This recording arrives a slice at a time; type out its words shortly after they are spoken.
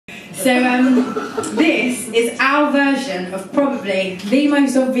So this is our version of probably the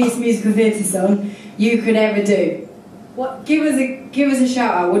most obvious musical theatre song you could ever do. What? Give us a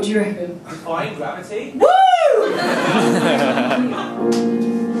shout out. What do you reckon? Defying Gravity. Woo!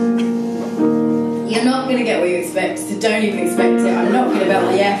 You're not going to get what you expect, so don't even expect it. I'm not going to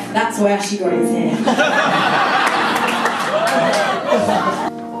belt the F. That's why Ashley Green's here.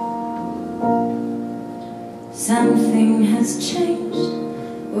 Something has changed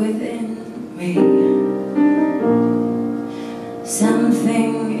within me.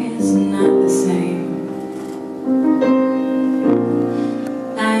 Something is not the same.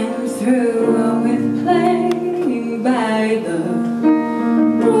 I'm through with playing by the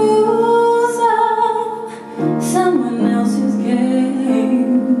rules of someone else's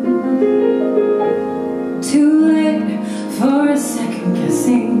game. Too late for a second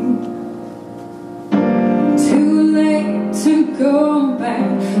guessing. Too late to go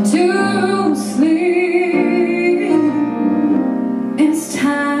back to sleep. It's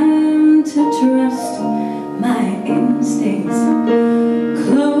time to trust my instincts.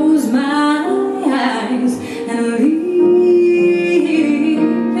 Close my eyes and leave.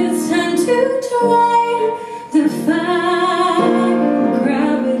 It's time to try defying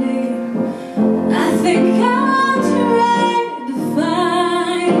gravity. I think I'll try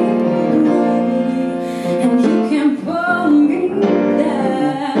defying gravity, and you can pull me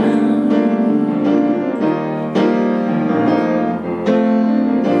down.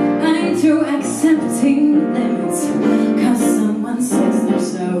 I'm through accepting limits, 'cause someone says they're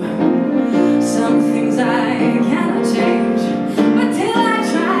so. Some things I cannot change, but till I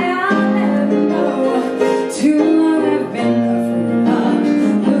try I'll never know. Too long I've been afraid of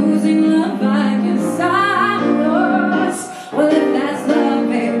losing love, I guess I'm lost. Well, if that's love,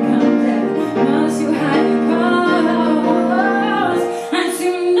 baby, come down. Once you hide your cause, I'm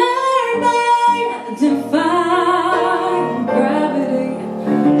too nervous to defy gravity.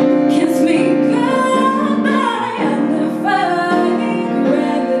 Kiss me goodbye and defying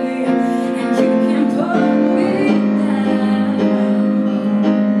gravity, and you can pull me down.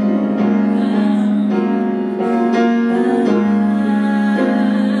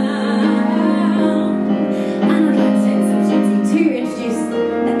 And I'd like to take this opportunity to introduce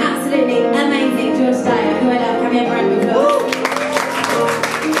the absolutely amazing George Dyer, who I love. Can we have a round of applause?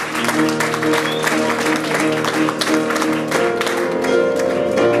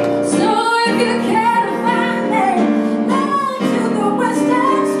 So if you care to find me, down to the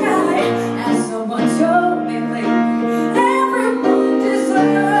western sky, as someone told me lately, every moon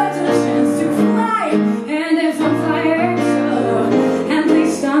deserves a chance to fly. And if I'm flying solo, at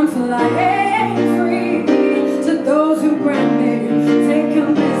least I'm flying free. To those who grant me, take a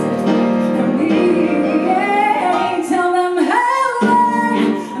message from me. Tell them how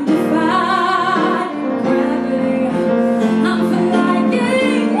I'm defying gravity. I'm flying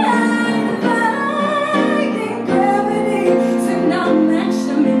gravity, so now match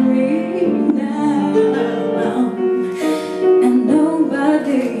them in me now. And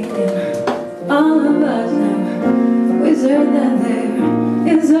nobody in all of us now wizard that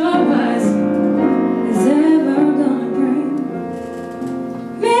there is always is ever gonna bring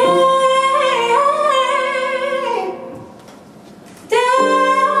me down.